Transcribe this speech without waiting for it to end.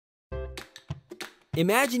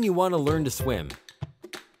Imagine you want to learn to swim.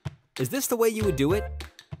 Is this the way you would do it?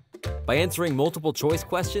 By answering multiple choice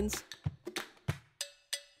questions?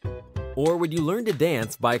 Or would you learn to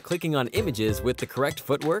dance by clicking on images with the correct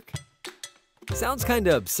footwork? Sounds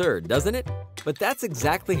kinda absurd, doesn't it? But that's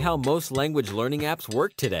exactly how most language learning apps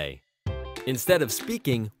work today. Instead of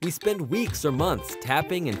speaking, we spend weeks or months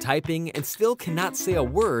tapping and typing and still cannot say a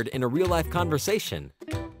word in a real-life conversation.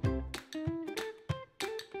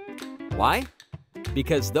 Why?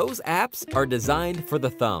 Because those apps are designed for the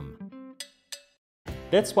thumb.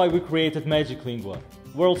 That's why we created Magiclingua,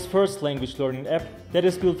 world's first language learning app that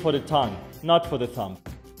is built for the tongue, not for the thumb.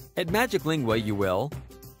 At Magiclingua, you will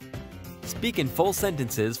speak in full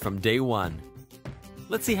sentences from day one.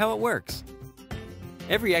 Let's see how it works.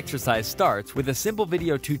 Every exercise starts with a simple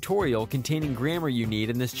video tutorial containing grammar you need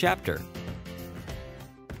in this chapter.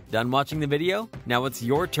 Done watching the video? Now it's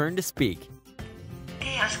your turn to speak.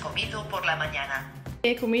 ¿Qué has comido por la mañana?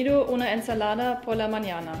 He comido una ensalada por la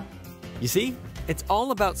mañana. You see, it's all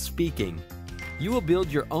about speaking. You will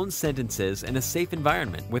build your own sentences in a safe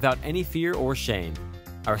environment without any fear or shame.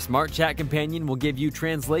 Our smart chat companion will give you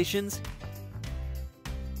translations,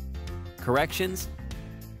 corrections,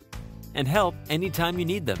 and help anytime you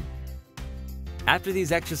need them. After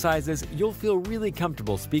these exercises, you'll feel really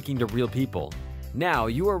comfortable speaking to real people. Now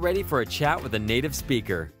you are ready for a chat with a native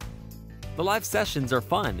speaker. The live sessions are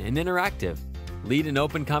fun and interactive. Lead an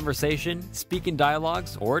open conversation, speak in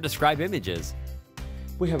dialogues, or describe images.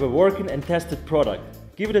 We have a working and tested product.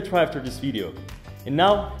 Give it a try after this video. And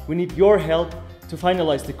now we need your help to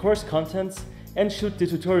finalize the course contents and shoot the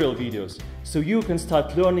tutorial videos, so you can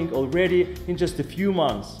start learning already in just a few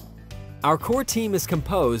months. Our core team is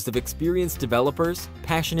composed of experienced developers,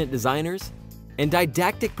 passionate designers, and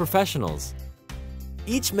didactic professionals.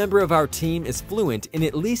 Each member of our team is fluent in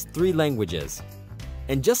at least 3 languages.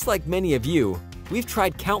 And just like many of you, we've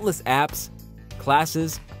tried countless apps,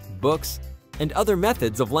 classes, books, and other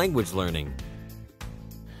methods of language learning.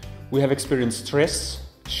 We have experienced stress,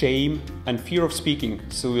 shame, and fear of speaking,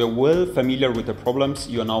 so we are well familiar with the problems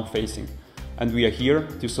you are now facing, and we are here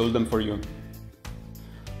to solve them for you.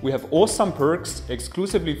 We have awesome perks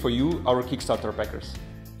exclusively for you, our Kickstarter backers.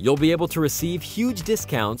 You'll be able to receive huge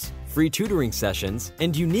discounts, free tutoring sessions,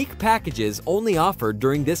 and unique packages only offered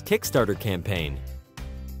during this Kickstarter campaign.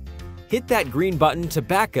 Hit that green button to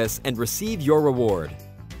back us and receive your reward.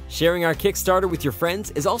 Sharing our Kickstarter with your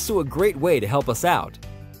friends is also a great way to help us out.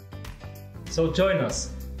 So join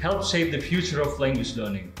us, help shape the future of language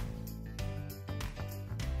learning.